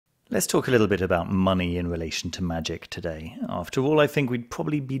Let's talk a little bit about money in relation to magic today. After all, I think we'd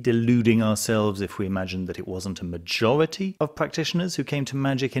probably be deluding ourselves if we imagined that it wasn't a majority of practitioners who came to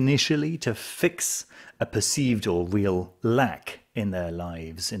magic initially to fix a perceived or real lack in their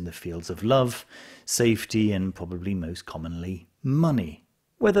lives in the fields of love, safety, and probably most commonly, money.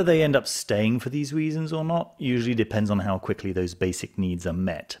 Whether they end up staying for these reasons or not usually depends on how quickly those basic needs are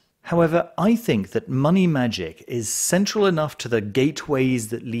met. However, I think that money magic is central enough to the gateways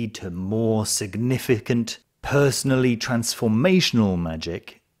that lead to more significant, personally transformational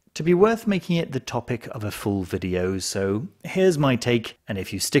magic to be worth making it the topic of a full video. So here's my take, and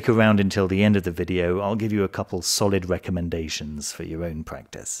if you stick around until the end of the video, I'll give you a couple solid recommendations for your own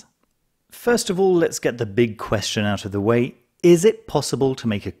practice. First of all, let's get the big question out of the way. Is it possible to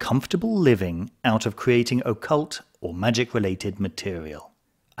make a comfortable living out of creating occult or magic-related material?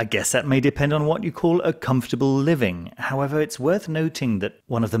 I guess that may depend on what you call a comfortable living. However, it's worth noting that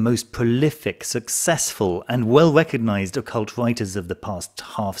one of the most prolific, successful, and well-recognized occult writers of the past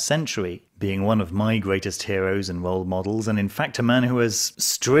half-century, being one of my greatest heroes and role models, and in fact a man who has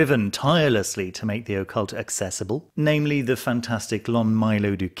striven tirelessly to make the occult accessible, namely the fantastic Lon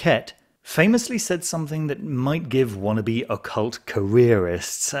Milo Duquette, famously said something that might give wannabe occult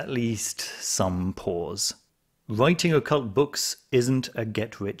careerists at least some pause. Writing occult books isn't a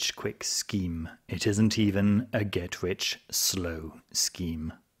get-rich-quick scheme. It isn't even a get-rich-slow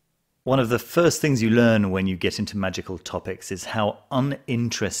scheme. One of the first things you learn when you get into magical topics is how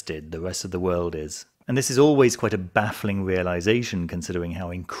uninterested the rest of the world is. And this is always quite a baffling realization considering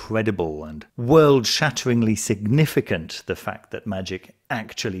how incredible and world-shatteringly significant the fact that magic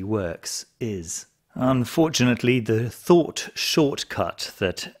actually works is. Unfortunately, the thought shortcut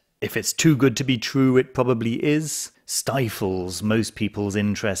that if it's too good to be true, it probably is, stifles most people's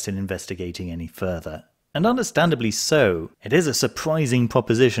interest in investigating any further. And understandably so. It is a surprising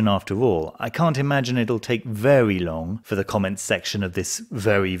proposition after all. I can't imagine it'll take very long for the comments section of this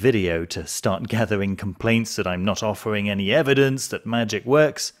very video to start gathering complaints that I'm not offering any evidence that magic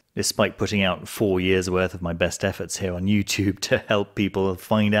works, despite putting out 4 years worth of my best efforts here on YouTube to help people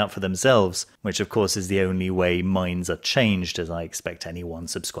find out for themselves, which of course is the only way minds are changed, as I expect anyone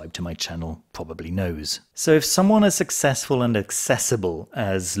subscribed to my channel probably knows. So if someone as successful and accessible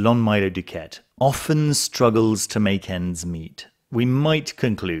as Lon Milo Duquette often struggles to make ends meet, we might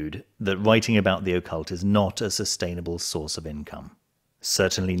conclude that writing about the occult is not a sustainable source of income.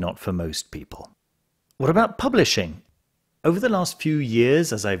 Certainly not for most people. What about publishing? Over the last few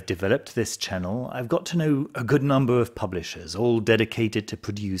years, as I've developed this channel, I've got to know a good number of publishers, all dedicated to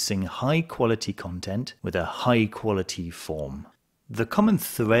producing high-quality content with a high-quality form. The common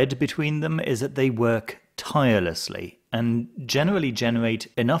thread between them is that they work tirelessly and generally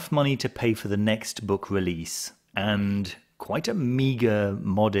generate enough money to pay for the next book release, and quite a meager,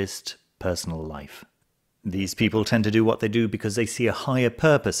 modest personal life. These people tend to do what they do because they see a higher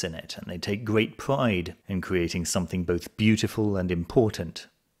purpose in it, and they take great pride in creating something both beautiful and important.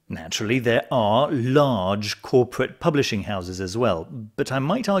 Naturally, there are large corporate publishing houses as well, but I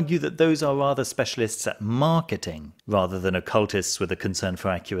might argue that those are rather specialists at marketing, rather than occultists with a concern for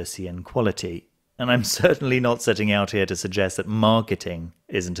accuracy and quality. And I'm certainly not setting out here to suggest that marketing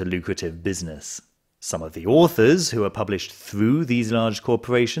isn't a lucrative business. Some of the authors who are published through these large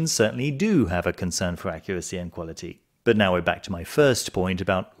corporations certainly do have a concern for accuracy and quality. But now we're back to my first point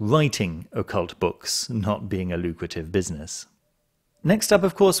about writing occult books not being a lucrative business. Next up,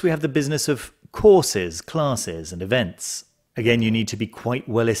 of course, we have the business of courses, classes, and events. Again, you need to be quite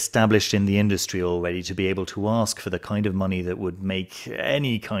well established in the industry already to be able to ask for the kind of money that would make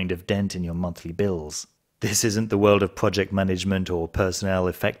any kind of dent in your monthly bills. This isn't the world of project management or personnel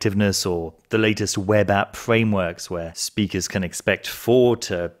effectiveness or the latest web app frameworks where speakers can expect 4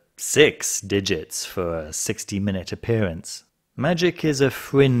 to 6 digits for a 60-minute appearance. Magic is a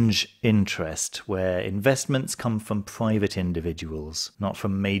fringe interest where investments come from private individuals, not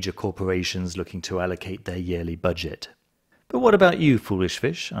from major corporations looking to allocate their yearly budget. But what about you, foolish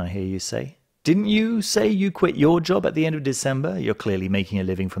fish, I hear you say? Didn't you say you quit your job at the end of December? You're clearly making a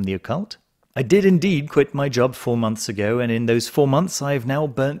living from the occult. I did indeed quit my job 4 months ago, and in those 4 months I've now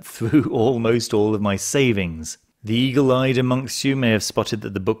burnt through almost all of my savings. The eagle-eyed amongst you may have spotted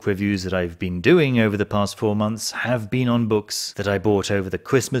that the book reviews that I've been doing over the past 4 months have been on books that I bought over the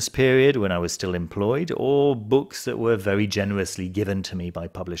Christmas period when I was still employed, or books that were very generously given to me by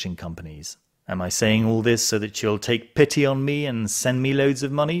publishing companies. Am I saying all this so that you'll take pity on me and send me loads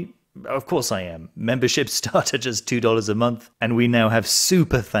of money? Of course I am. Memberships start at just $2 a month, and we now have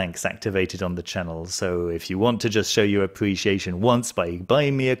super thanks activated on the channel. So if you want to just show your appreciation once by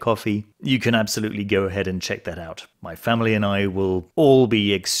buying me a coffee, you can absolutely go ahead and check that out. My family and I will all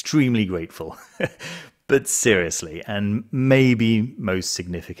be extremely grateful. But seriously, and maybe most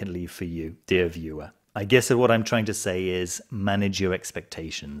significantly for you, dear viewer, I guess that what I'm trying to say is manage your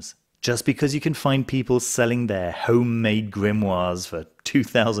expectations. Just because you can find people selling their homemade grimoires for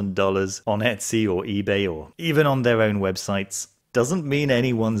 $2,000 on Etsy or eBay or even on their own websites doesn't mean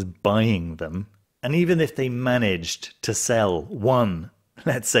anyone's buying them. And even if they managed to sell one,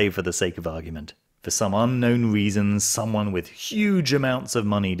 let's say for the sake of argument, for some unknown reason, someone with huge amounts of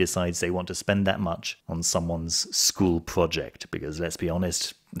money decides they want to spend that much on someone's school project, because let's be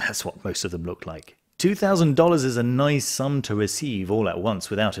honest, that's what most of them look like. $2,000 is a nice sum to receive all at once,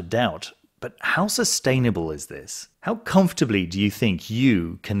 without a doubt. But how sustainable is this? How comfortably do you think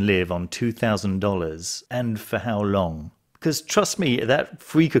you can live on $2,000, and for how long? Because trust me, that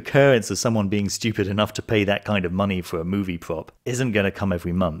freak occurrence of someone being stupid enough to pay that kind of money for a movie prop isn't going to come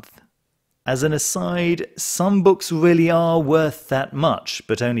every month. As an aside, some books really are worth that much,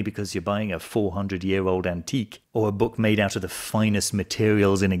 but only because you're buying a 400-year-old antique, or a book made out of the finest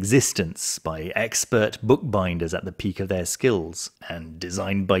materials in existence by expert bookbinders at the peak of their skills, and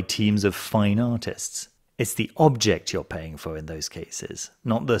designed by teams of fine artists. It's the object you're paying for in those cases,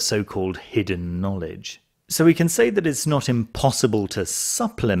 not the so-called hidden knowledge. So we can say that it's not impossible to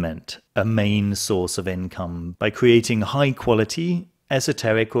supplement a main source of income by creating high-quality,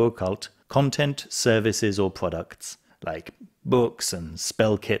 esoteric or occult content, services or products, like books and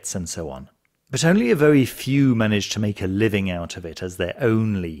spell kits and so on. But only a very few manage to make a living out of it as their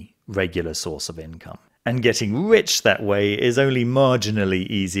only regular source of income. And getting rich that way is only marginally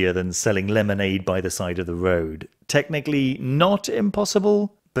easier than selling lemonade by the side of the road. Technically not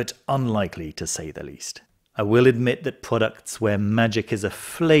impossible, but unlikely to say the least. I will admit that products where magic is a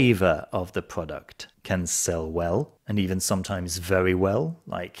flavor of the product can sell well, and even sometimes very well,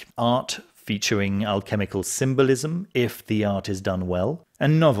 like art featuring alchemical symbolism if the art is done well,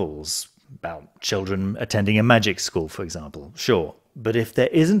 and novels about children attending a magic school, for example, sure. But if there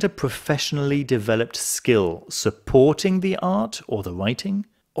isn't a professionally developed skill supporting the art or the writing,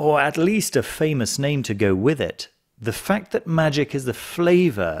 or at least a famous name to go with it, the fact that magic is the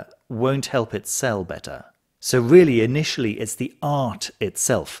flavor won't help it sell better. So really, initially, it's the art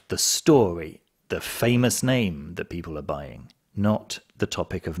itself, the story, the famous name that people are buying, not the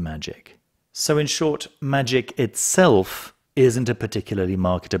topic of magic. So in short, magic itself isn't a particularly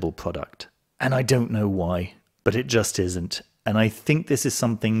marketable product. And I don't know why, but it just isn't. And I think this is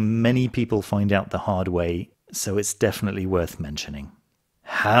something many people find out the hard way, so it's definitely worth mentioning.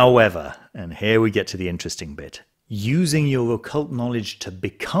 However, and here we get to the interesting bit, using your occult knowledge to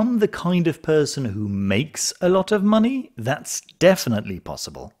become the kind of person who makes a lot of money, that's definitely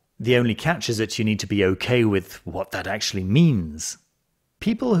possible. The only catch is that you need to be okay with what that actually means.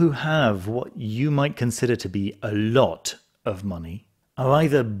 People who have what you might consider to be a lot of money are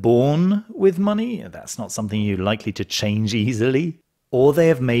either born with money, that's not something you're likely to change easily, or they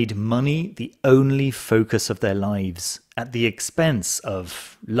have made money the only focus of their lives, at the expense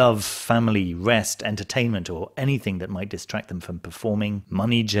of love, family, rest, entertainment, or anything that might distract them from performing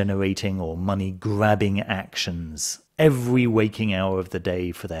money-generating or money-grabbing actions every waking hour of the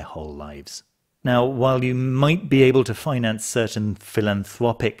day for their whole lives. Now, while you might be able to finance certain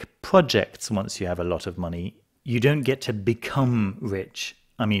philanthropic projects once you have a lot of money, you don't get to become rich.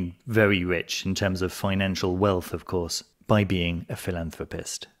 I mean, very rich in terms of financial wealth, of course, by being a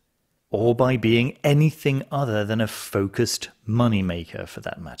philanthropist, or by being anything other than a focused moneymaker for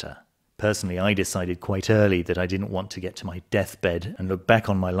that matter. Personally, I decided quite early that I didn't want to get to my deathbed and look back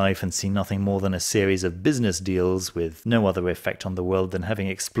on my life and see nothing more than a series of business deals with no other effect on the world than having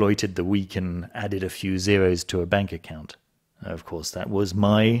exploited the weak and added a few zeros to a bank account. Of course, that was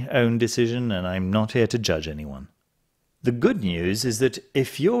my own decision, and I'm not here to judge anyone. The good news is that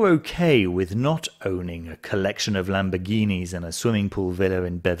if you're okay with not owning a collection of Lamborghinis and a swimming pool villa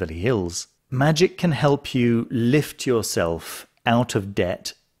in Beverly Hills, Magick can help you lift yourself out of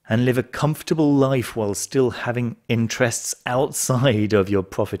debt and live a comfortable life while still having interests outside of your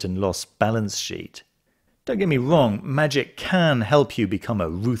profit and loss balance sheet. Don't get me wrong, Magick can help you become a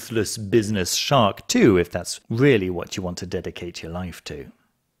ruthless business shark too, if that's really what you want to dedicate your life to.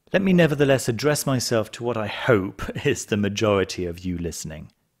 Let me nevertheless address myself to what I hope is the majority of you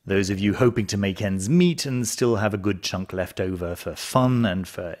listening. Those of you hoping to make ends meet and still have a good chunk left over for fun and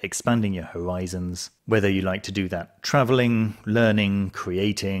for expanding your horizons, whether you like to do that traveling, learning,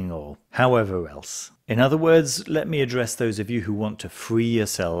 creating, or however else. In other words, let me address those of you who want to free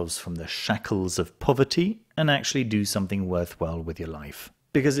yourselves from the shackles of poverty and actually do something worthwhile with your life.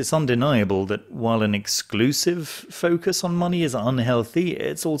 Because it's undeniable that while an exclusive focus on money is unhealthy,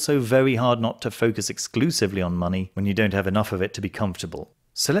 it's also very hard not to focus exclusively on money when you don't have enough of it to be comfortable.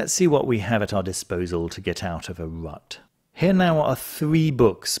 So let's see what we have at our disposal to get out of a rut. Here now are 3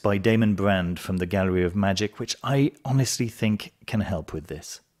 books by Damon Brand from the Gallery of Magick, which I honestly think can help with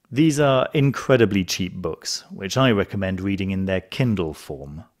this. These are incredibly cheap books, which I recommend reading in their Kindle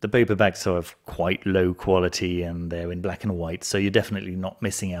form. The paperbacks are of quite low quality and they're in black and white, so you're definitely not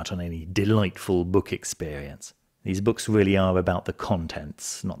missing out on any delightful book experience. These books really are about the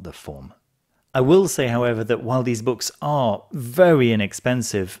contents, not the form. I will say, however, that while these books are very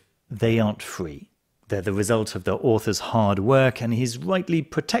inexpensive, they aren't free. They're the result of the author's hard work, and he's rightly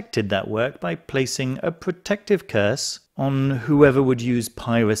protected that work by placing a protective curse on whoever would use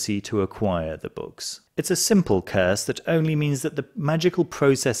piracy to acquire the books. It's a simple curse that only means that the magical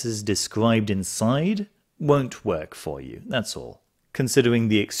processes described inside won't work for you, that's all. Considering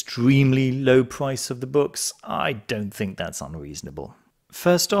the extremely low price of the books, I don't think that's unreasonable.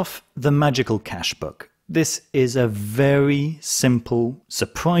 First off, the Magickal Cashbook. This is a very simple,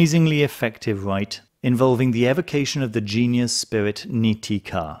 surprisingly effective rite involving the evocation of the genius spirit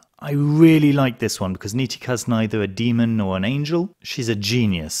Nitika. I really like this one because Nitika's neither a demon nor an angel. She's a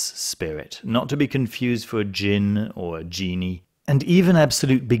genius spirit, not to be confused for a djinn or a genie. And even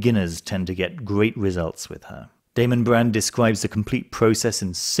absolute beginners tend to get great results with her. Damon Brand describes the complete process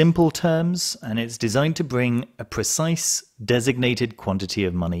in simple terms, and it's designed to bring a precise, designated quantity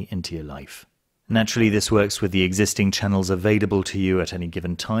of money into your life. Naturally, this works with the existing channels available to you at any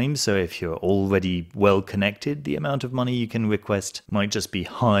given time, so if you're already well connected, the amount of money you can request might just be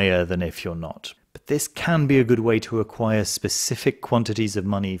higher than if you're not. But this can be a good way to acquire specific quantities of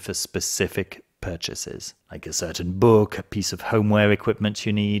money for specific purchases, like a certain book, a piece of homeware equipment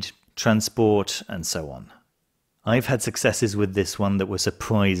you need, transport, and so on. I've had successes with this one that were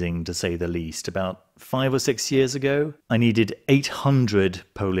surprising, to say the least. About 5 or 6 years ago, I needed 800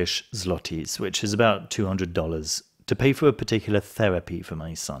 Polish zlotys, which is about $200, to pay for a particular therapy for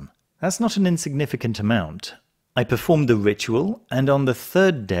my son. That's not an insignificant amount. I performed the ritual, and on the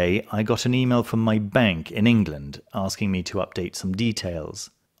 3rd day, I got an email from my bank in England asking me to update some details.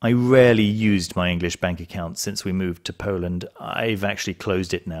 I rarely used my English bank account since we moved to Poland. I've actually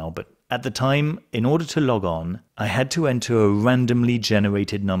closed it now, but at the time, in order to log on, I had to enter a randomly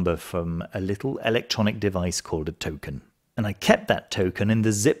generated number from a little electronic device called a token. And I kept that token in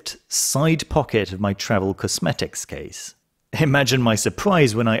the zipped side pocket of my travel cosmetics case. Imagine my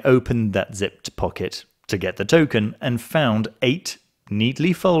surprise when I opened that zipped pocket to get the token and found 8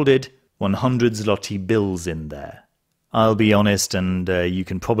 neatly folded 100 zloty bills in there. I'll be honest, and you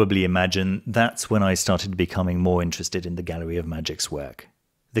can probably imagine, that's when I started becoming more interested in the Gallery of Magick's work.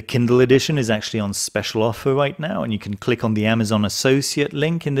 The Kindle edition is actually on special offer right now, and you can click on the Amazon Associate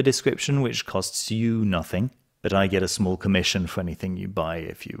link in the description, which costs you nothing, but I get a small commission for anything you buy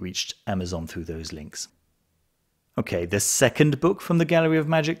if you reached Amazon through those links. Okay, the second book from the Gallery of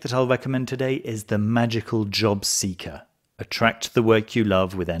Magick that I'll recommend today is the Magickal Job Seeker. Attract the work you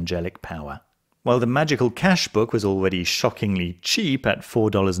love with angelic power. While the Magickal Cashbook was already shockingly cheap at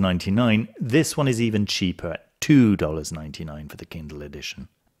 $4.99, this one is even cheaper at $2.99 for the Kindle edition.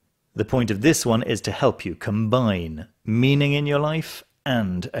 The point of this one is to help you combine meaning in your life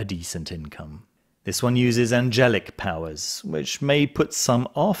and a decent income. This one uses angelic powers, which may put some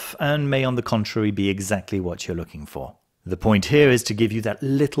off and may on the contrary be exactly what you're looking for. The point here is to give you that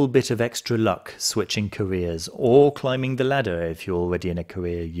little bit of extra luck switching careers or climbing the ladder if you're already in a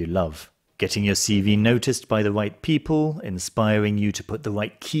career you love. Getting your CV noticed by the right people, inspiring you to put the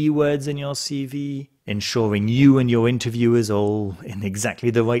right keywords in your CV, ensuring you and your interviewers are all in exactly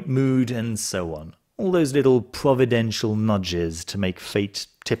the right mood, and so on. All those little providential nudges to make fate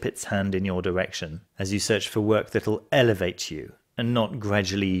tip its hand in your direction as you search for work that'll elevate you and not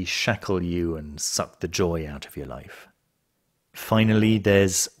gradually shackle you and suck the joy out of your life. Finally,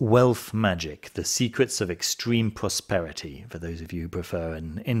 there's Wealth Magick, The Secrets of Extreme Prosperity, for those of you who prefer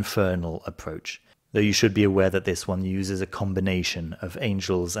an infernal approach, though you should be aware that this one uses a combination of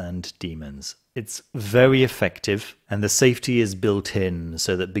angels and demons. It's very effective, and the safety is built in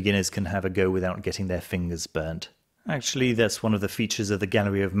so that beginners can have a go without getting their fingers burnt. Actually, that's one of the features of the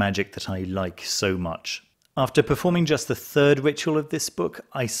Gallery of Magick that I like so much. After performing just the 3rd ritual of this book,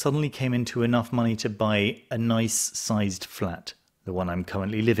 I suddenly came into enough money to buy a nice-sized flat. the one I'm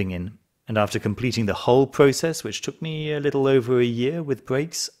currently living in. And after completing the whole process, which took me a little over a year with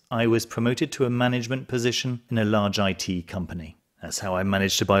breaks, I was promoted to a management position in a large IT company. That's how I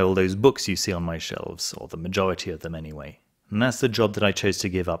managed to buy all those books you see on my shelves, or the majority of them anyway. And that's the job that I chose to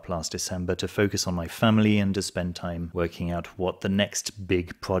give up last December to focus on my family and to spend time working out what the next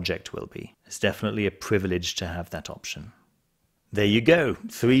big project will be. It's definitely a privilege to have that option. There you go,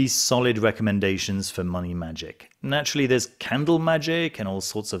 3 solid recommendations for money magic. Naturally, there's candle magic and all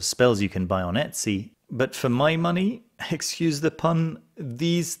sorts of spells you can buy on Etsy, but for my money, excuse the pun,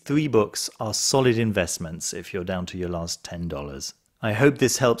 these 3 books are solid investments if you're down to your last $10. I hope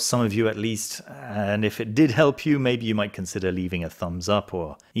this helps some of you at least, and if it did help you, maybe you might consider leaving a thumbs up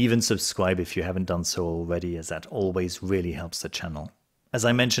or even subscribe if you haven't done so already, as that always really helps the channel. As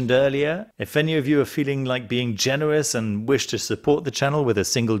I mentioned earlier, if any of you are feeling like being generous and wish to support the channel with a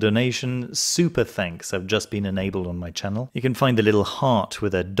single donation, super thanks have just been enabled on my channel. You can find the little heart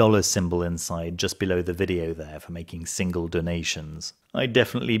with a dollar symbol inside just below the video there for making single donations. I'd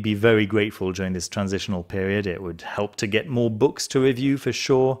definitely be very grateful during this transitional period. It would help to get more books to review for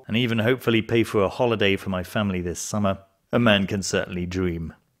sure, and even hopefully pay for a holiday for my family this summer. A man can certainly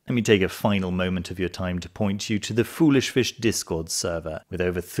dream. Let me take a final moment of your time to point you to the Foolish Fish Discord server, with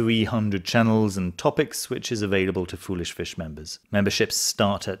over 300 channels and topics, which is available to Foolish Fish members. Memberships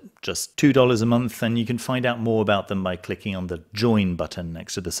start at just $2 a month, and you can find out more about them by clicking on the Join button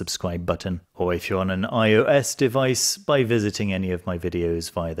next to the subscribe button, or if you're on an iOS device, by visiting any of my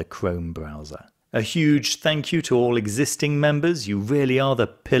videos via the Chrome browser. A huge thank you to all existing members. You really are the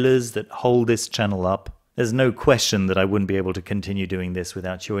pillars that hold this channel up. There's no question that I wouldn't be able to continue doing this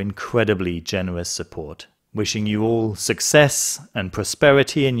without your incredibly generous support. Wishing you all success and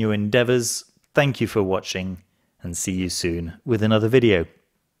prosperity in your endeavors. Thank you for watching, and see you soon with another video.